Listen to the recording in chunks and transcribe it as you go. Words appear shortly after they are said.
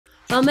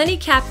While many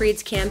cat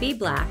breeds can be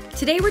black,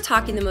 today we're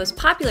talking the most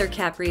popular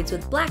cat breeds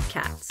with black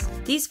cats.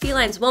 These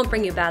felines won't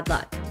bring you bad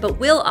luck, but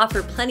will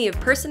offer plenty of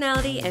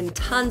personality and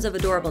tons of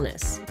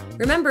adorableness.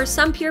 Remember,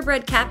 some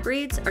purebred cat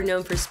breeds are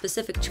known for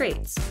specific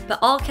traits, but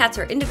all cats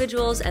are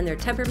individuals and their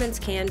temperaments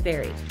can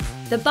vary.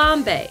 The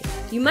Bombay.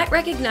 You might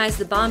recognize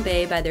the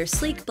Bombay by their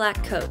sleek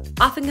black coat,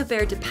 often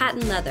compared to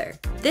patent leather.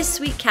 This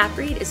sweet cat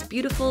breed is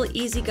beautiful,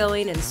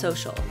 easygoing, and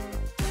social.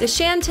 The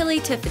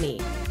chantilly-tiffany.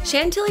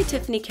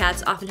 Chantilly-tiffany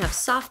cats often have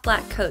soft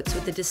black coats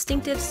with a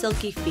distinctive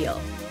silky feel.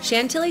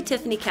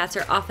 Chantilly-tiffany cats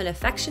are often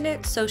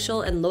affectionate,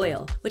 social, and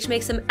loyal, which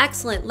makes them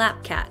excellent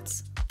lap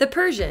cats. The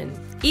Persian.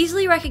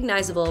 Easily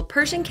recognizable,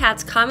 Persian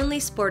cats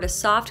commonly sport a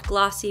soft,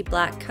 glossy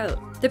black coat.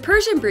 The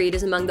Persian breed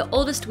is among the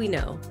oldest we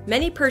know.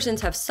 Many Persians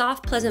have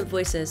soft, pleasant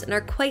voices and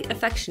are quite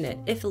affectionate,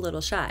 if a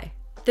little shy.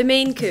 The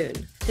Maine Coon.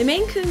 The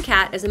Maine Coon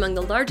cat is among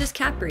the largest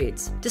cat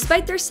breeds.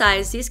 Despite their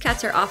size, these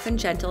cats are often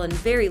gentle and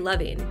very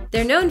loving.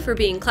 They're known for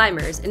being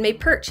climbers and may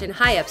perch in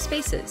high-up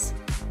spaces.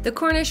 The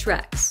Cornish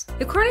Rex.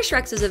 The Cornish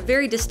Rex is a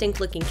very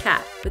distinct-looking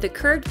cat with a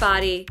curved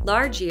body,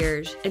 large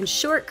ears, and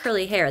short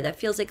curly hair that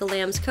feels like a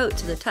lamb's coat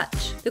to the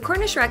touch. The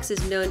Cornish Rex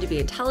is known to be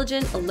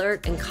intelligent,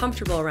 alert, and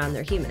comfortable around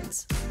their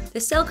humans. The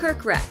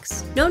Selkirk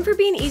Rex. Known for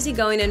being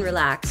easygoing and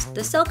relaxed,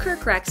 the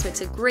Selkirk Rex makes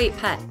a great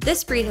pet.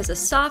 This breed has a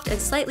soft and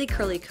slightly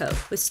curly coat,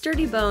 with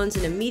sturdy bones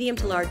and a medium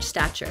to large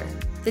stature.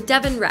 The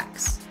Devon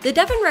Rex. The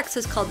Devon Rex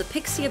is called the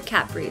pixie of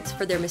cat breeds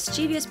for their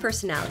mischievous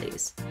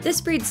personalities.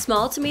 This breed's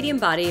small to medium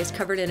body is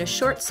covered in a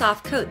short,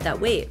 soft coat that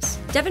waves.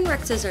 Devon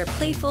Rexes are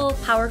playful,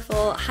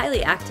 powerful,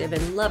 highly active,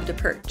 and love to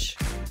perch.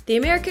 The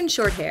American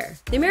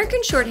Shorthair. The American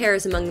Shorthair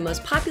is among the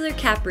most popular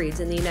cat breeds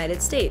in the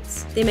United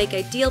States. They make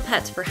ideal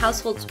pets for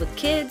households with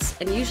kids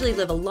and usually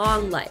live a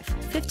long life,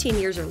 15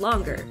 years or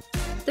longer.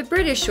 The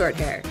British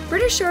Shorthair.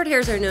 British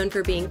Shorthairs are known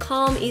for being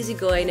calm,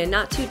 easygoing, and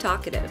not too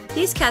talkative.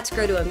 These cats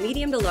grow to a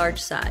medium to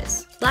large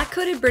size.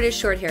 Black-coated British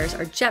Shorthairs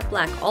are jet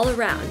black all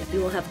around and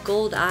will have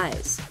gold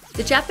eyes.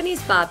 The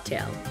Japanese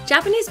Bobtail.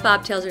 Japanese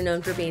Bobtails are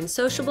known for being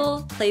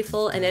sociable,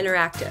 playful, and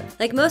interactive.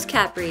 Like most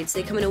cat breeds,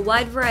 they come in a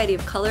wide variety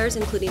of colors,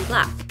 including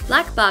black.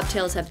 Black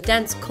Bobtails have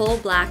dense coal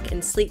black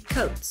and sleek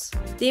coats.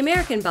 The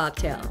American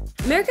Bobtail.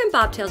 American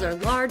Bobtails are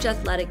large,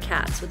 athletic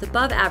cats with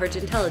above-average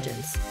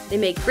intelligence. They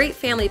make great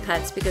family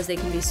pets because they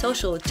can be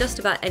social with just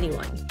about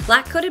anyone.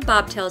 Black-coated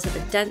Bobtails have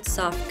a dense,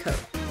 soft coat.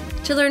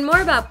 To learn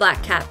more about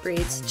black cat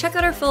breeds, check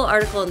out our full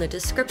article in the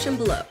description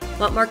below.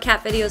 Want more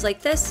cat videos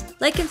like this?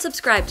 Like and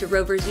subscribe to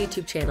Rover's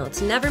YouTube channel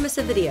to never miss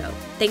a video.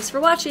 Thanks for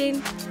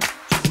watching!